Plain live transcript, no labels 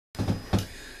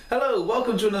Hello,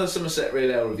 welcome to another Somerset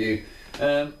Real Ale review.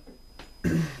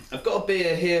 I've got a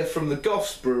beer here from the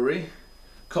Goffs Brewery,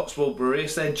 Cotswold Brewery.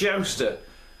 It's their Jouster.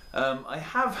 I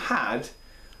have had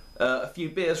a few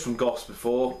beers from Goffs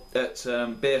before at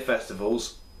beer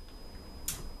festivals,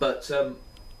 but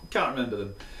can't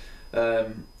remember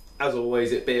them. As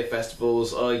always at beer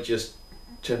festivals, I just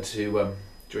tend to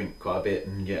drink quite a bit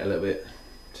and get a little bit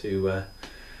too...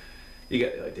 you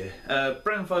get the idea.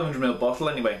 Brown 500ml bottle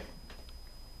anyway.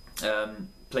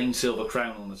 Plain silver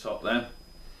crown on the top there.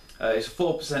 It's a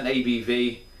 4%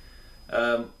 ABV.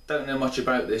 Don't know much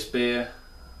about this beer.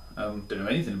 Don't know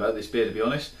anything about this beer, to be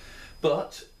honest.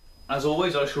 But as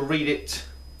always, I shall read it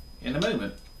in a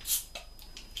moment.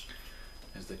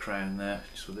 There's the crown there,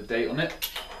 just with the date on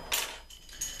it.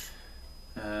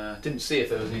 Didn't see if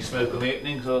there was any smoke on the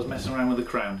opening because I was messing around with the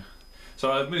crown.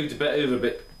 So I've moved a bit over a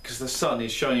bit because the sun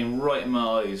is shining right in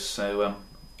my eyes, so I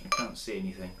can't see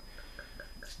anything.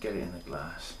 Let's get it in the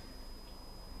glass.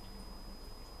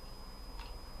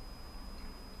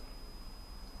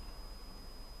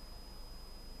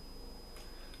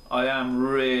 I am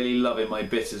really loving my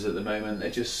bitters at the moment.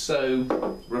 They're just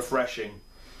so refreshing.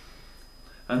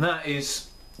 And that is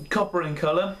copper in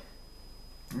colour.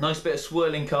 Nice bit of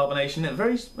swirling carbonation.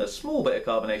 A small bit of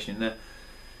carbonation in there.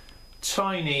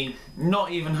 Tiny,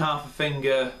 not even half a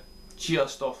finger,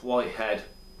 just off white head.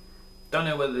 Don't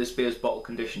know whether this beer is bottle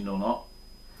conditioned or not.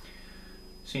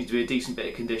 Seems to be a decent bit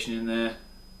of condition in there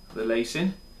for the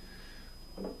lacing.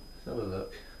 Let's have a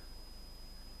look.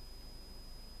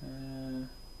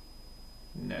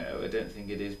 No, I don't think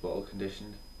it is bottle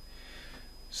conditioned.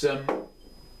 Some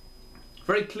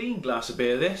very clean glass of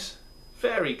beer, this.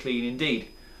 Very clean indeed.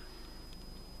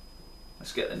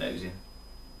 Let's get the nose in.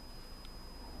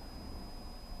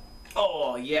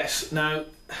 Oh yes, now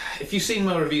if you've seen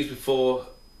my reviews before,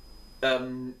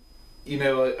 you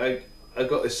know I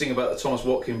got this thing about the Thomas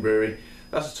Watkin Brewery.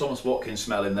 That's a Thomas Watkin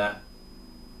smell in there.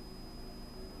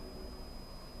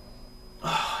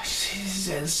 Oh,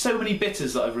 there's so many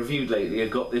bitters that I've reviewed lately have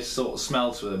got this sort of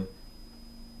smell to them.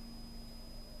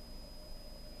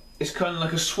 It's kind of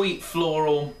like a sweet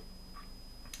floral,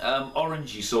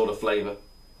 orangey sort of flavour.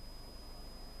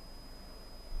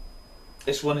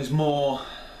 This one is more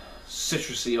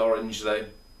citrusy orange though,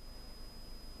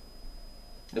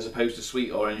 as opposed to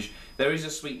sweet orange. There is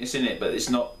a sweetness in it, but it's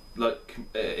not like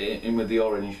in with the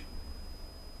orange.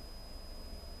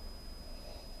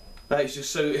 That is just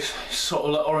so, it's sort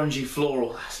of like orangey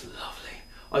floral. That's lovely.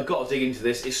 I've got to dig into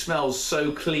this. It smells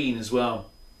so clean as well.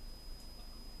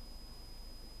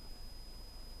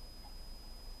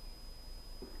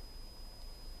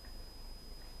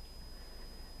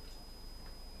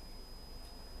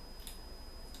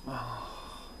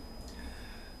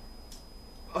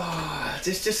 Oh,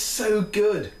 it's just so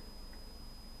good.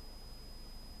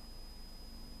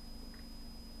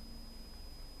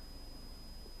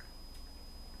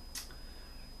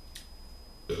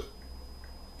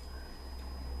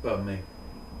 Pardon me.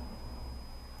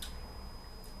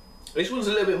 This one's a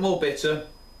little bit more bitter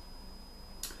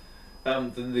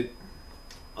than the...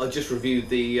 I just reviewed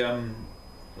the oh,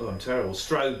 I'm terrible.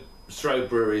 Stroud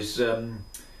Brewery's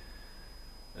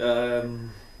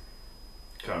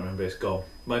can't remember, it's gone.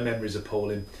 My memory's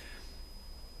appalling.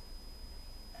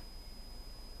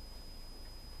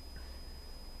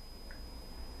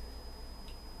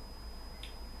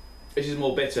 This is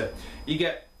more bitter. You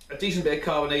get a decent bit of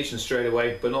carbonation straight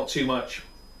away, but not too much.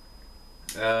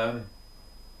 And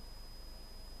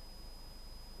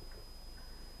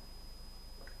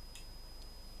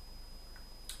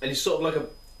it's sort of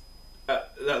like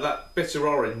that bitter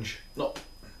orange, not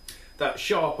that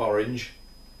sharp orange.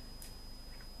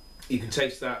 You can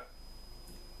taste that,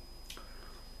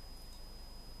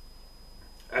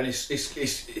 and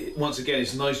it's once again,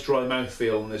 it's a nice dry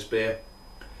mouthfeel on this beer.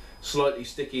 Slightly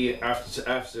sticky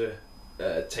after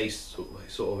taste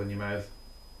sort of in your mouth.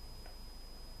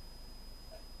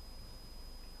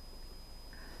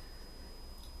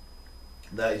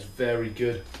 That is very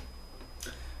good.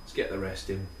 Let's get the rest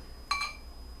in.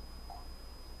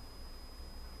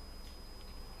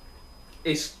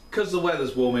 It's because the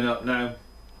weather's warming up now,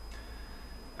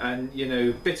 and you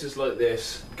know, bitters like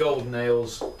this, golden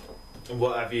ales and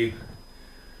what have you,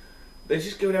 they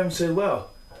just go down so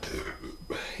well.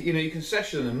 You know, you can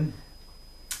session them.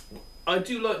 I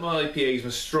do like my IPAs, my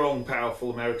strong,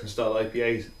 powerful American style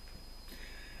IPAs,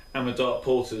 and my dark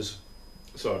porters.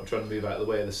 Sorry, I'm trying to move out of the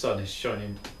way. The sun is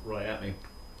shining right at me.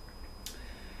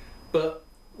 But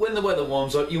when the weather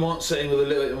warms up, you want something with a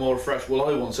little bit more refreshment. Well,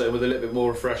 I want something with a little bit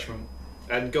more refreshment,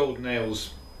 and golden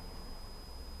ales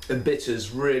and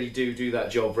bitters really do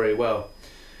that job very well.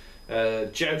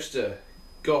 Jouster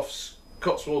Goffs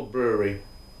Cotswold Brewery.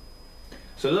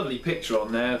 So a lovely picture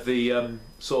on there of the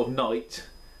sort of knight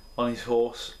on his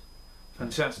horse.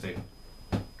 Fantastic.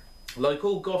 Like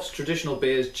all Goffs traditional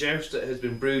beers, Jouster has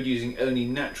been brewed using only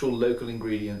natural local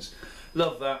ingredients.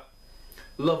 Love that.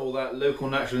 Love all that local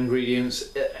natural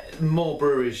ingredients. More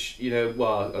breweries, you know,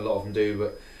 well, a lot of them do,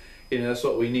 but you know, that's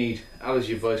what we need.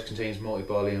 Allergy advice contains malted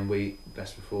barley and wheat.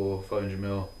 Best before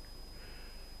 500ml.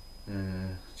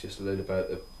 Just a load about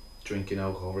the drinking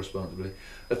alcohol responsibly.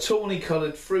 A tawny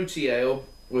coloured fruity ale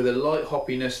with a light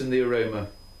hoppiness in the aroma.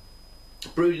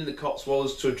 Brewed in the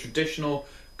Cotswolds to a traditional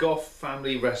Goff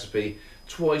family recipe.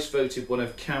 Twice voted one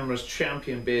of CAMRA's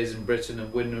champion beers in Britain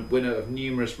and winner of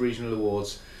numerous regional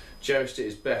awards. Jouster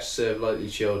is best served lightly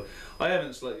chilled. I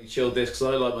haven't slightly chilled this because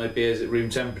I like my beers at room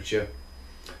temperature.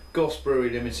 Goffs Brewery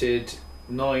Limited,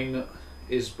 9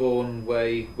 Isbourne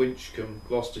Way, Winchcombe,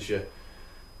 Gloucestershire.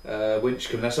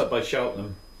 Winchcombe, that's up by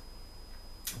Cheltenham.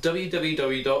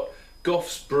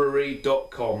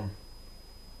 www.goffsbrewery.com.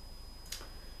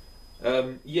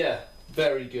 Yeah,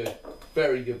 very good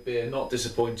beer, not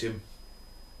disappointing.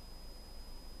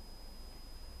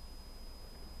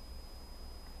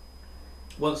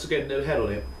 Once again, no head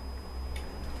on it.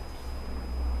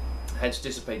 Head's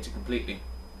dissipated completely.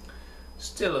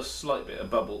 Still a slight bit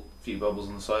of few bubbles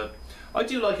on the side. I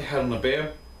do like a head on a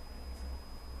beer,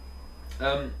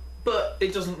 but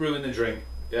it doesn't ruin the drink.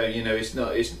 You know, it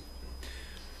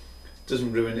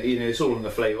doesn't ruin it. You know, it's all in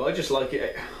the flavour. I just like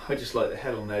it. I just like the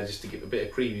head on there just to give a bit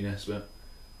of creaminess, but.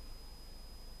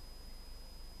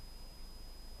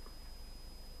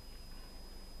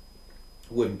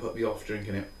 Wouldn't put me off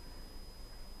drinking it.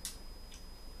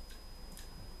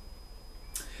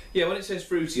 Yeah, when it says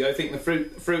fruity, I think the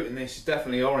fruit in this is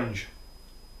definitely orange.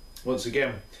 Once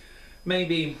again,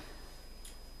 maybe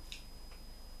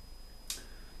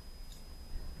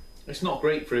it's not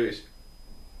grapefruit.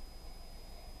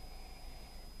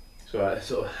 It's alright, a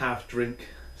sort of half drink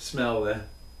smell there.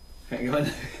 Hang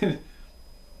on.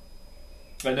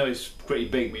 I know it's pretty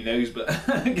big, my nose, but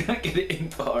I can't get it in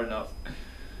far enough.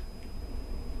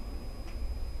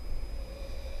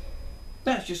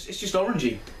 No, it's just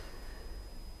orangey.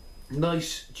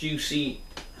 Nice, juicy,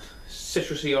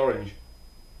 citrusy orange.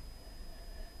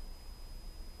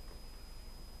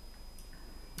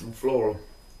 And floral.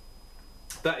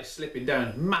 That is slipping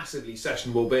down. Massively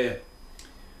sessionable beer.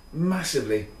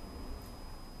 Massively.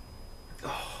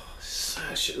 Oh,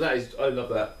 that is, I love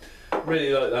that.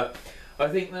 Really like that. I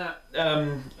think that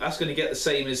that's going to get the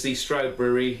same as the Stroud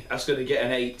Brewery. That's going to get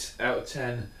an 8 out of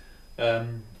 10.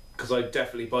 Because I'd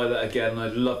definitely buy that again.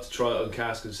 I'd love to try it on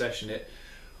cask and session it.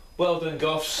 Well done,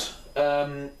 Goffs.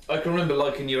 I can remember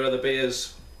liking your other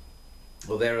beers,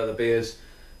 or their other beers,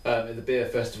 in the beer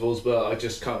festivals, but I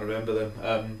just can't remember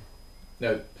them.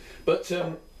 No, but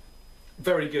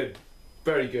very good,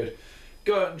 very good.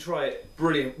 Go out and try it.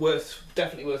 Brilliant.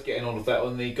 Definitely worth getting on with that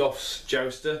on the Goffs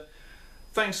Jouster.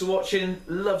 Thanks for watching.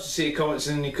 Love to see your comments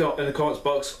in the comments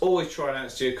box. Always try and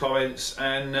answer your comments,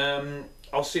 and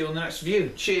I'll see you on the next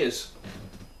review. Cheers.